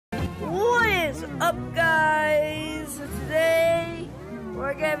up, guys? So today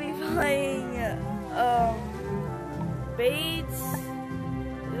we're gonna be playing baits,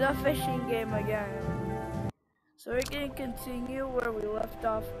 the fishing game again. So we're gonna continue where we left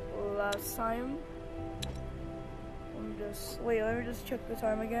off last time. Let me just check the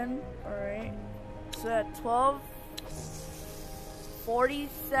time again. Alright. So at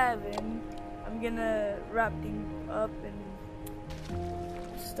 12:47 I'm gonna wrap things up and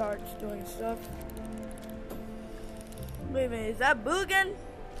start doing stuff. Wait a minute, is that Boo again?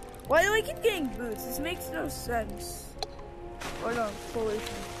 Why do I keep getting boots? This makes no sense. Or no, pollution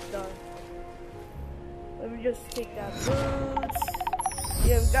stuff. Let me just take that boots.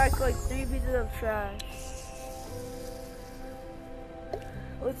 Yeah, we got like 3 pieces of trash.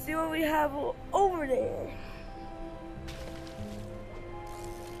 Let's see what we have over there.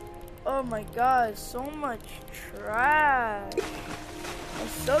 Oh my god, so much trash. A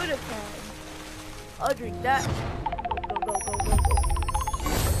soda can. I'll drink that. Go.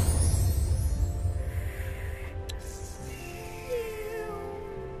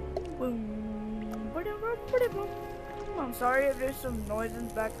 Boom. I'm sorry if there's some noise in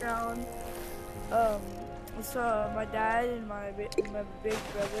the background. It's my dad and my big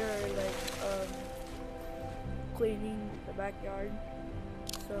brother are like cleaning the backyard.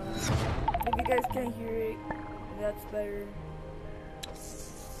 So if you guys can't hear it, that's better.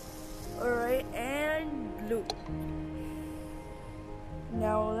 Alright, and loop.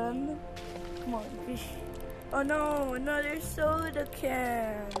 Now then, come on, fish. Oh no, another soda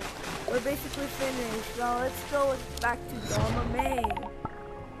can. We're basically finished. Now let's go back to Dharma May.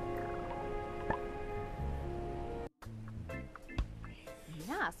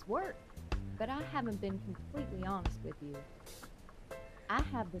 Nice work, but I haven't been completely honest with you. I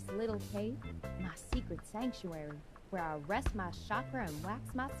have this little cave, my secret sanctuary, where I rest my chakra and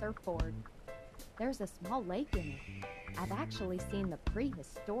wax my surfboard. There's a small lake in it. I've actually seen the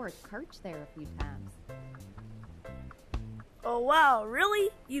prehistoric perch there a few times. Oh wow, really?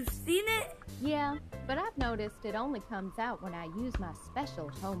 You've seen it? Yeah, but I've noticed it only comes out when I use my special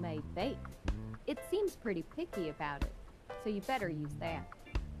homemade bait. It seems pretty picky about it, so you better use that.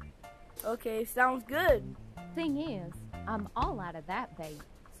 Okay, sounds good. Thing is, I'm all out of that bait,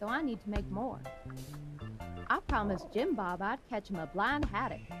 so I need to make more. I promised Jim Bob I'd catch him a blind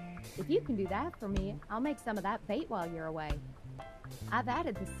haddock. If you can do that for me, I'll make some of that bait while you're away. I've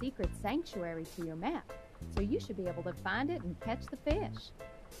added the secret sanctuary to your map, so you should be able to find it and catch the fish.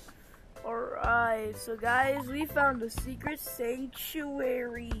 Alright, so guys, we found the secret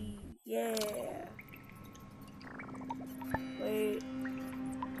sanctuary. Yeah. Wait.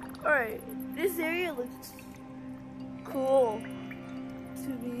 Alright, this area looks cool to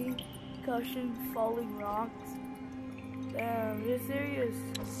me. Caution falling rocks. Damn, this area is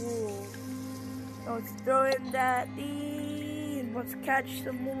cool. Now let's throw in that thing. Let's catch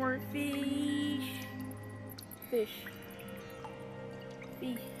some more fish. Fish.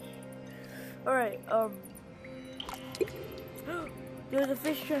 Alright, there's a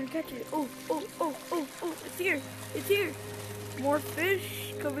fish trying to catch it. Oh, it's here. It's here. More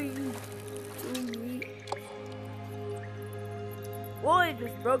fish coming to me. Whoa, it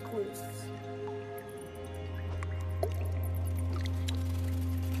just broke loose.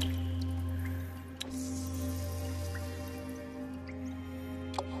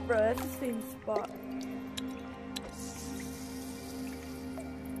 Bro, that's the same spot.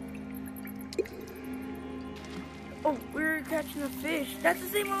 Oh, we're catching a fish. That's the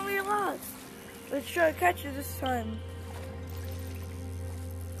same one we lost. Let's try to catch it this time.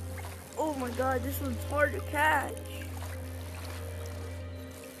 Oh my god, this one's hard to catch.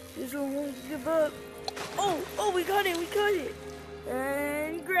 This one won't give up. Oh, we got it.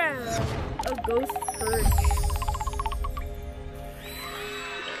 And grab a ghost perch.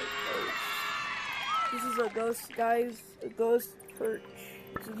 This is a ghost, guys. A ghost perch.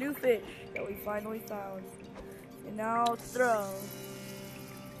 It's a new fish that we finally found. And now throw.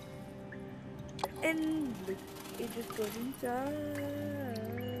 And it just goes inside.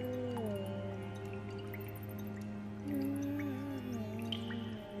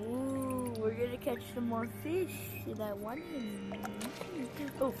 Ooh, we're gonna catch some more fish in that one.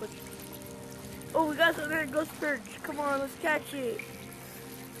 Oh, we got some ghost perch. Come on, let's catch it.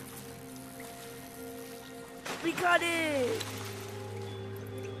 We got it.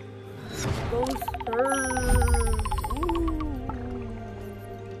 Ghost perch.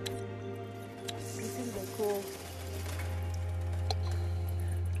 These things are cool.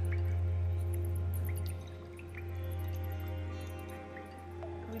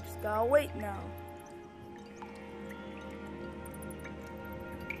 We just gotta wait now.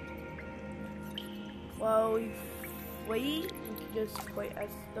 while we wait, we can just point at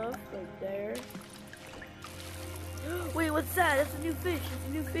stuff right there. Wait, what's that? That's a new fish. That's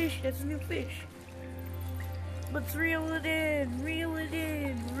a new fish. That's a new fish. Let's reel it in. Reel it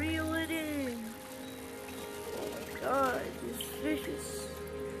in. Reel it in. Oh my god, this fish is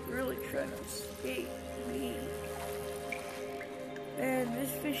really trying to escape me. And this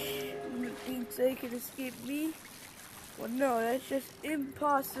fish thinks they can escape me. Well, no, that's just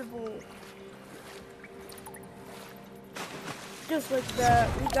impossible. Just like that,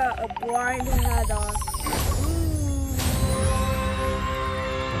 we got a blind haddock.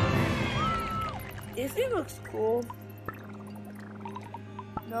 This thing looks cool.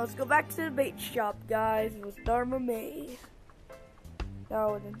 Now let's go back to the bait shop, guys. It was Dharma May.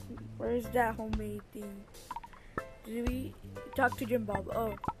 Now, where's that homemade thing? Did we talk to Jim Bob?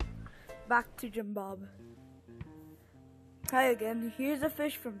 Oh, back to Jim Bob. Hi again. Here's a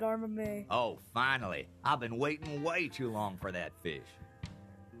fish from Dharma May. Oh, finally. I've been waiting way too long for that fish.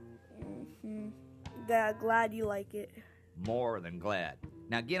 Yeah, glad you like it. More than glad.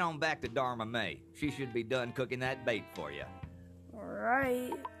 Now get on back to Dharma May. She should be done cooking that bait for you.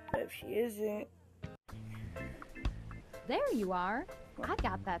 Alright, but if she isn't. There you are. I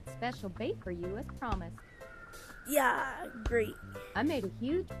got that special bait for you as promised. Yeah, great. I made a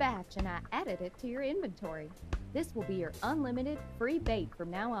huge batch and I added it to your inventory. This will be your unlimited free bait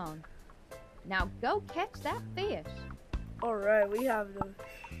from now on. Now go catch that fish. Alright, we have the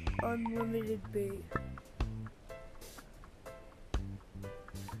unlimited bait.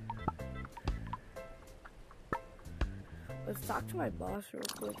 Let's talk to my boss real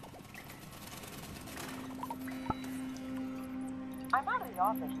quick. I'm out of the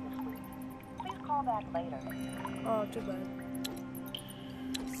office this week. Please call back later. Oh, too bad.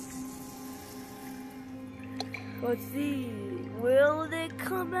 Let's see. Will it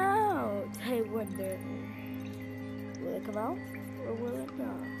come out? I wonder. Will it come out or will it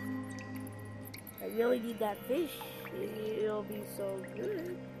not? I really need that fish. It'll be so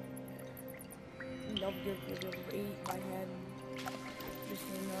good. Nope, just eat my hand. Just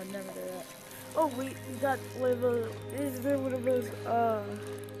never do that. Oh wait, we got one of those. Is there one of those?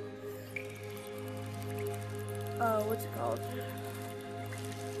 What's it called?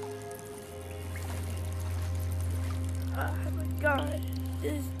 Oh my god,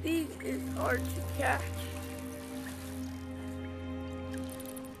 this thing is hard to catch.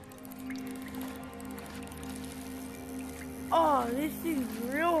 Oh, this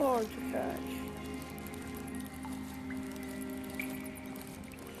thing's real hard to catch.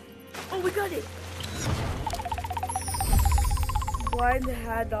 Oh, we got it! Blind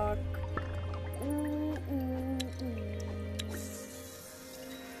haddock. Ooh, ooh, ooh.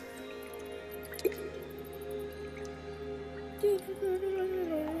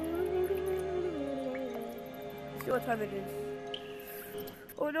 See what time it is.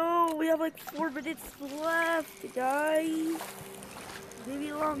 Oh no, we have like 4 minutes left, guys.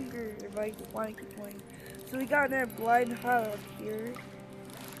 Maybe longer if I want to keep playing. So we got another blind haddock here.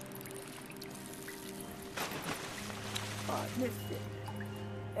 Oh, missed it.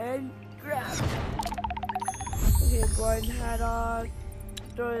 And grab it. Okay, blind haddock.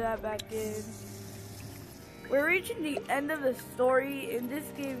 Throw that back in. We're reaching the end of the story in this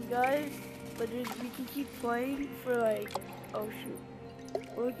game, guys. But we can keep playing for like, oh shoot.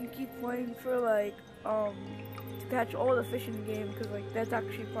 We can keep playing for like, to catch all the fish in the game. Because like, that's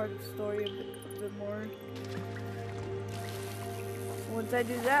actually part of the story a bit more. Once I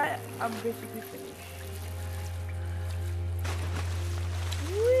do that, I'm basically finished.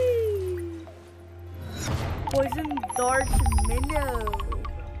 Whee! Poison dart minnow.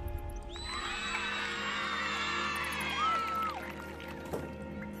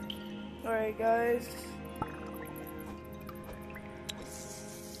 Alright guys.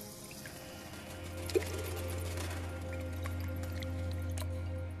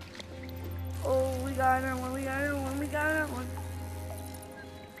 Oh, we got another one, we got another one, we got another one.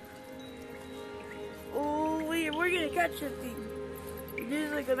 Oh, we're gonna catch that thing. This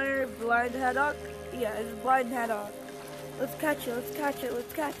is like another blind haddock. Yeah, it's a blind haddock. Let's catch it, let's catch it,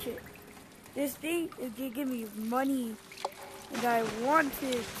 let's catch it. This thing is gonna give me money. And I want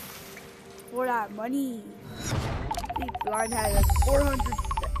it for that money. See, blind haddock, 400.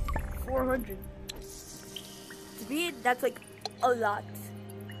 400. To me, that's like a lot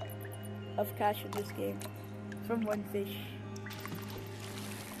of cash in this game from one fish.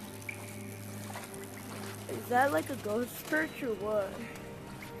 Is that like a ghost perch or what?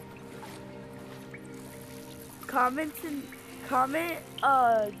 Comment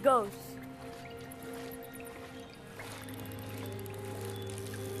ghost.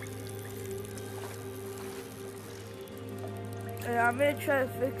 And I'm gonna try to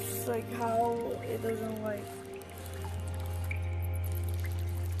fix like how it doesn't like.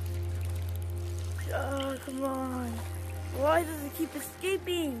 Oh, come on. Why does it keep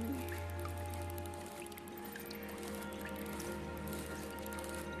escaping?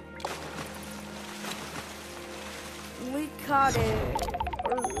 We caught it.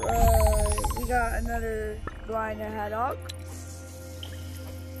 Alright, we got another blind haddock.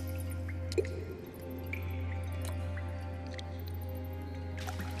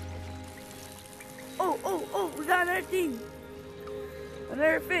 Oh, we got another thing.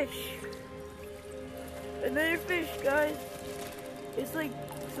 Another fish. Another fish, guys. It's like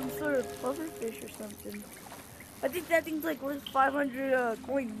some sort of puffer fish or something. I think that thing's like worth 500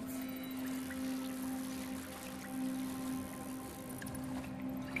 coins.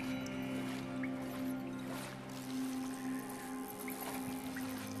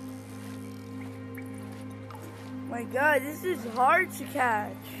 My God, this is hard to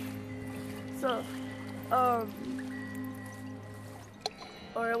catch. So,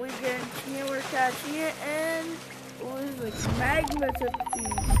 or we guarantee it, we're catching it, and it was like magma type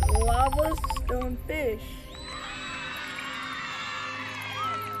thing. Lava stone fish.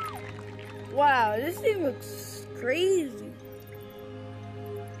 Wow, this thing looks crazy.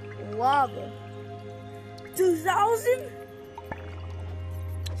 Lava. 2,000?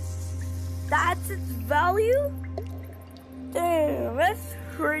 That's its value? Damn, that's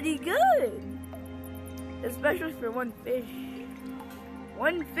pretty good. Especially for one fish.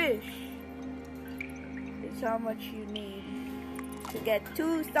 One fish is how much you need to get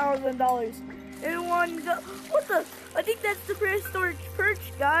 $2,000 in one go. What the? I think that's the prehistoric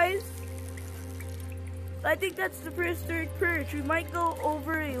perch, guys. I think that's the prehistoric perch. We might go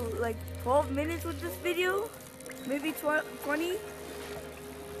over like 12 minutes with this video. Maybe 20.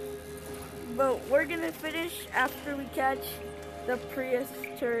 But we're gonna finish after we catch the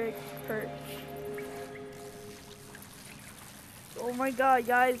prehistoric perch. Oh my God,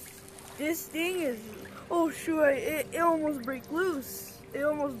 guys. This thing is... Oh shoot, it almost broke loose. It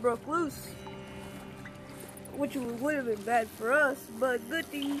almost broke loose. Which would have been bad for us, but good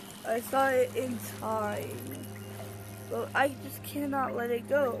thing I saw it in time. So I just cannot let it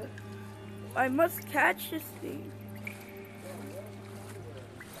go. I must catch this thing.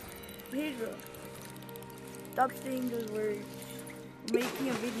 Pedro, stop saying those words. I'm making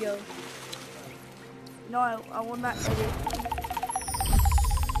a video. No, I will not edit.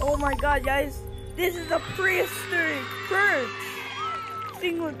 Oh my God, guys. This is a prehistoric perch. This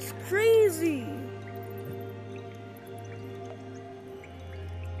thing looks crazy.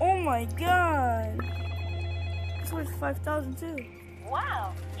 Oh my God. It's worth 5,000 too.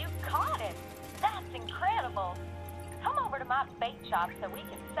 Wow, you caught it. That's incredible. Come over to my bait shop so we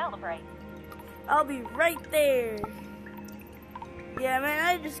can celebrate. I'll be right there. Yeah, man,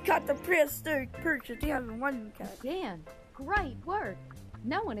 I just caught the prehistoric perch. I think I've been wanting to catch. Again, great work.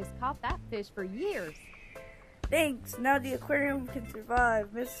 No one has caught that fish for years. Thanks. Now the aquarium can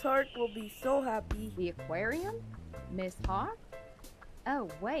survive. Miss Hart will be so happy. The aquarium? Miss Hart? Oh,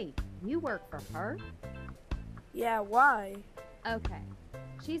 wait. You work for her? Yeah, why? Okay.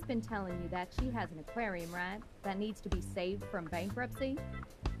 She's been telling you that she has an aquarium, right? That needs to be saved from bankruptcy?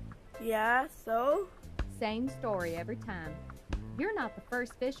 Yeah, so? Same story every time. You're not the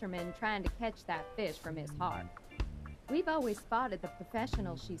first fisherman trying to catch that fish for Miss Hart. We've always spotted the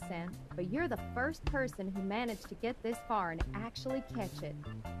professional she sent, but you're the first person who managed to get this far and actually catch it.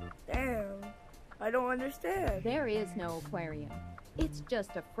 Damn, I don't understand. There is no aquarium. It's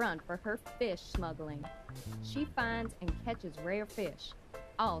just a front for her fish smuggling. She finds and catches rare fish.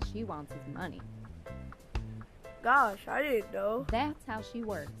 All she wants is money. Gosh, I didn't know. That's how she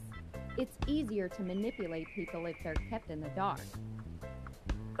works. It's easier to manipulate people if they're kept in the dark.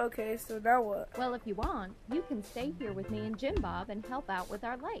 Okay, so now what? Well, if you want, you can stay here with me and Jim Bob and help out with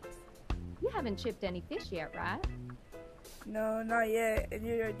our lakes. You haven't shipped any fish yet, right? No, not yet. And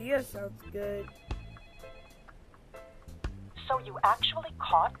your idea sounds good. So you actually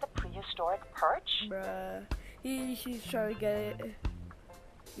caught the prehistoric perch? Bruh. She's trying to get it.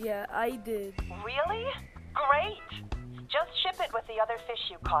 Yeah, I did. Really? Great! Just ship it with the other fish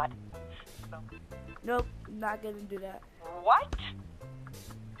you caught. Nope, not gonna do that. What?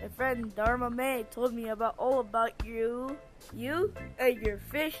 My friend Dharma May told me all about you and your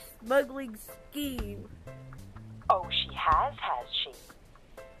fish smuggling scheme. Oh, she has she?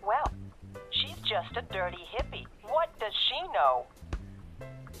 Well, she's just a dirty hippie. What does she know?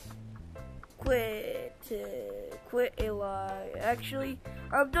 Quit, Eli. Actually,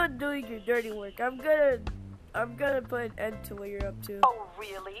 I'm done doing your dirty work. I'm gonna put an end to what you're up to. Oh,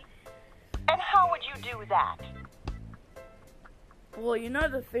 really? And how would you do that? Well, you know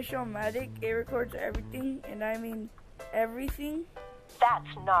the Fish-O-Matic, it records everything, and I mean everything.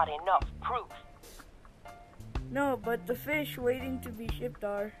 That's not enough proof. No, but the fish waiting to be shipped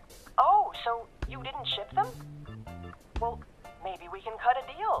are. Oh, so you didn't ship them? Well, maybe we can cut a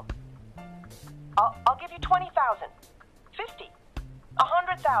deal. I'll give you 20,000, 50,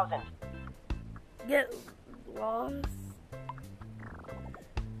 100,000. Get lost.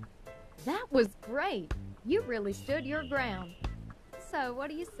 That was great. You really stood your ground. So, what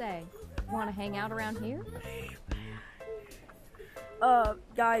do you say? Want to hang out around here?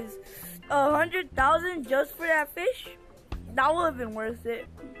 Guys, 100,000 just for that fish? That would have been worth it.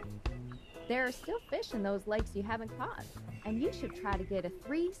 There are still fish in those lakes you haven't caught, and you should try to get a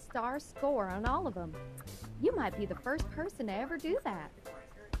 3-star score on all of them. You might be the first person to ever do that.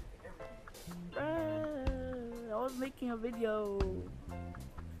 I was making a video.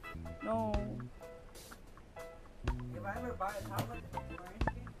 No. If I ever buy a house like this or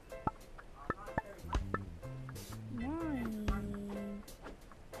anything, I'm not very much. Mine.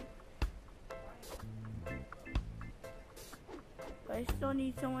 I still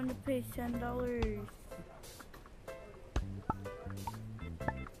need someone to pay $10.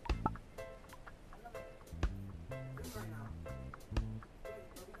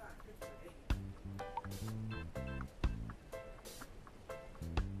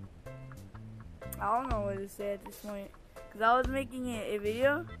 I don't know what to say at this point, cause I was making a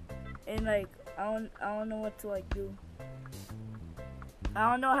video, and like I don't know what to like do.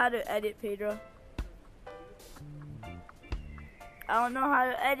 I don't know how to edit, Pedro. I don't know how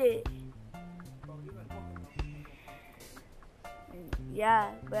to edit.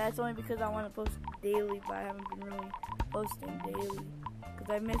 Yeah, but that's only because I want to post daily, but I haven't been really posting daily, cause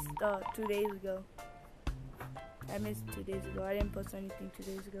I missed 2 days ago. I missed 2 days ago. I didn't post anything 2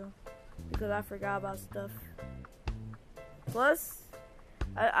 days ago because I forgot about stuff. Plus,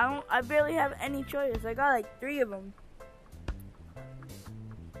 I barely have any choice. I got like 3 of them,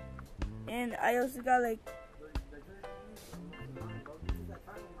 and I also got like.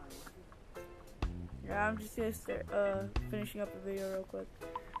 Yeah, I'm just gonna start finishing up the video real quick.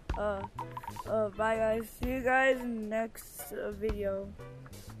 Bye guys. See you guys in the next video.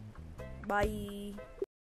 Bye.